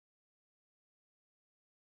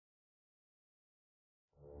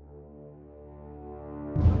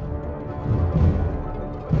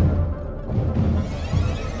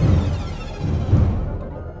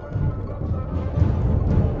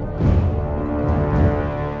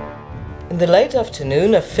In the late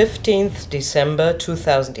afternoon of 15th December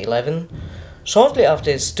 2011, shortly after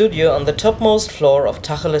his studio on the topmost floor of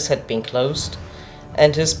Tacheles had been closed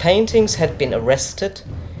and his paintings had been arrested,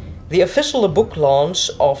 the official book launch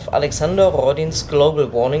of Alexander Rodin's Global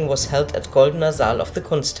Warning was held at Goldener Saal of the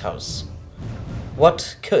Kunsthaus.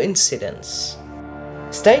 What coincidence!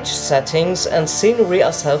 Stage settings and scenery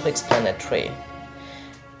are self-explanatory.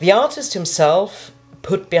 The artist himself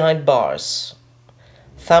put behind bars,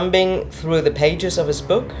 thumbing through the pages of his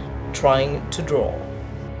book, trying to draw.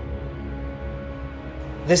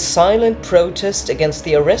 This silent protest against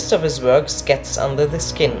the arrest of his works gets under the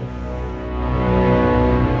skin.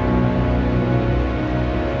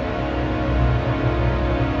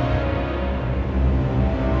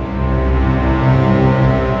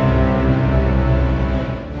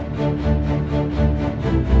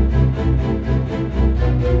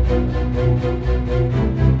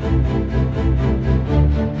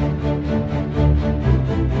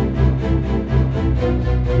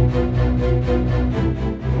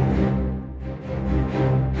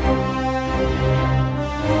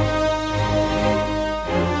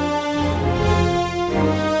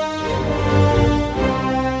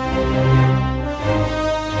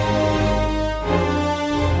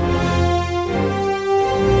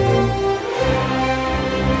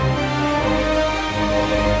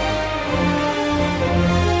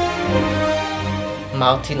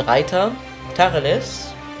 Martin Reiter,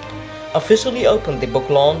 Tacheles, officially opened the book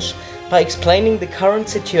launch by explaining the current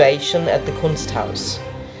situation at the Kunsthaus,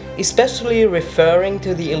 especially referring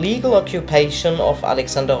to the illegal occupation of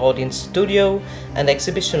Alexander Rodin's studio and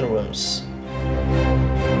exhibition rooms.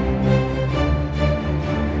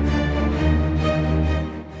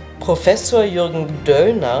 Professor Jürgen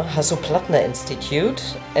Döllner, Hasso-Plattner Institute,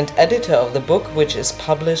 and editor of the book, which is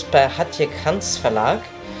published by Hatje Krantz Verlag,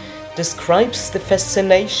 describes the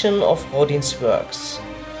fascination of Rodin's works,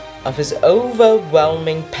 of his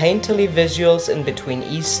overwhelming painterly visuals in between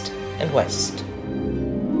East and West.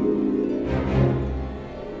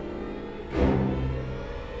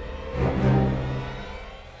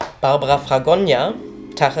 Barbara Fragonia,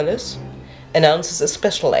 Tacheles, announces a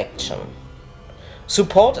special action.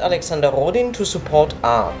 Support Alexander Rodin to support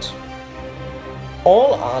art.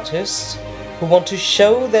 All artists who want to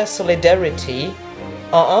show their solidarity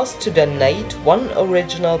are asked to donate one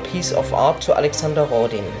original piece of art to Alexander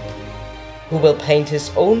Rodin, who will paint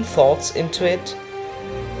his own thoughts into it,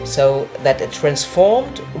 so that a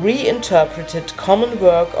transformed, reinterpreted common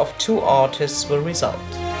work of two artists will result.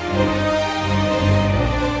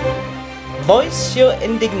 Voice your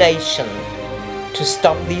indignation to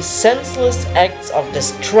stop these senseless acts of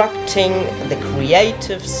destructing the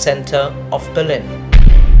creative center of Berlin.